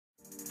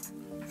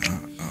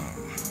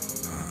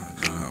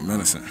I'm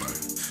innocent.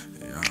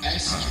 Yeah,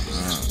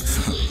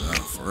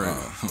 for real.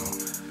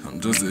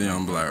 I'm just a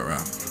young black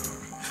rapper.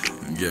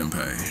 I'm getting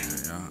paid.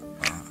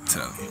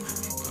 Tell you.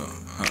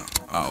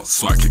 Oh,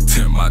 so I kicked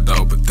in my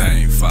dough, but they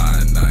ain't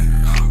fine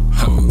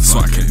nothing. So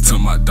I came to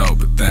my dough,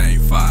 but they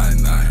ain't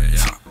fine nothing.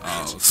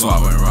 So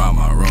I went around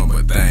my room,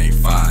 but they ain't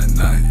fine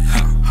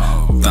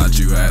nothing. Thought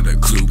you had a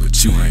clue,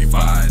 but you ain't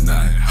fine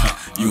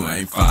nothing. You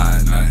ain't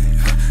fine nothing.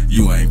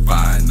 You ain't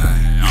fine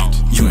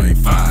nothing. You ain't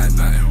fine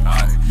nothing.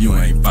 You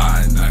ain't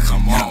fine nothing.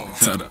 Come on,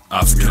 tell the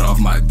ops get off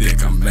my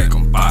dick, I make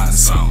them buy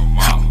some.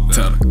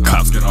 Tell the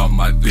cops get off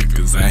my dick,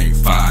 cause they ain't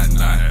fine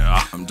nothing.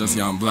 I'm just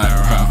young black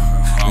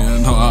rapper. You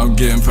know I'm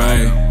getting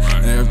paid.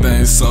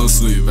 Everything's so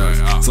sweet, baby.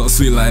 So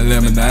sweet like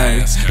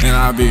lemonade. And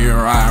I be here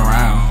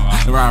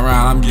riding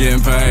around, I'm getting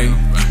paid.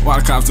 Why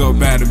the cops so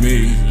bad to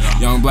me?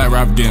 Young black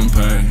rapper getting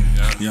paid.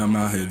 Yeah, I'm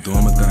out here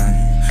doing my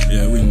thing.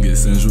 Yeah, we can get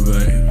sensual,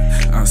 babe.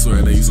 I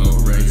swear they so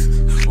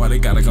racist. Why they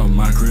gotta come to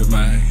my crib,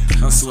 man?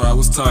 I swear I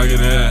was targeted,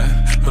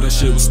 but that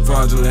shit was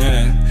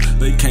fraudulent.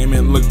 They came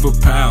and looked for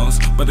pounds,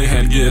 but they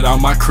had to get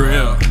out my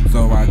crib.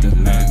 So I just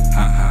laughed,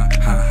 ha ha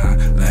ha ha,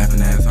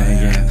 laughing at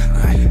their ass,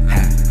 like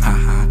ha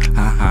ha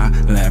ha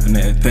ha, laughing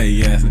at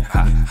their ass,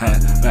 ha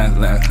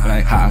ha,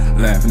 like ha,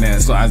 laughing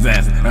at Swi's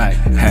ass, like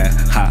ha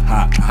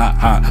ha ha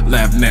ha,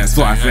 laughing at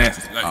Swi's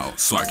ass. Oh,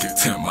 so I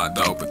kicked in my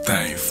dough, but they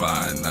ain't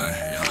fine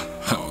nothing.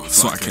 Oh,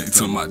 so I came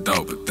to my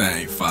dough, but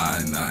they ain't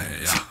fine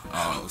nothing.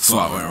 Oh, so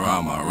I went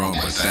around my room,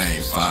 but they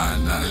ain't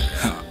fine nothing.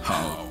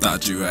 Oh,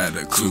 thought you had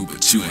a clue,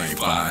 but you ain't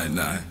fine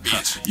nothing.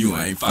 You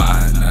ain't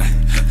fine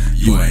nothing.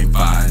 You ain't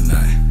fine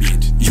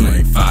nothing. You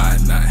ain't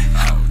fine nothing.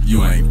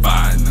 You ain't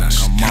fine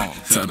nothing. Come on,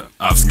 tell the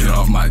ops get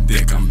off my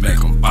dick, I make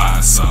them buy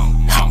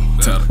some.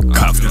 Tell the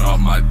cops get off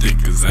my dick,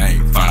 cause they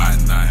ain't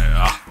fine nothing.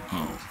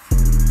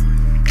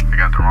 They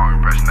got the wrong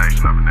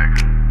impersonation of a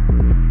nigga.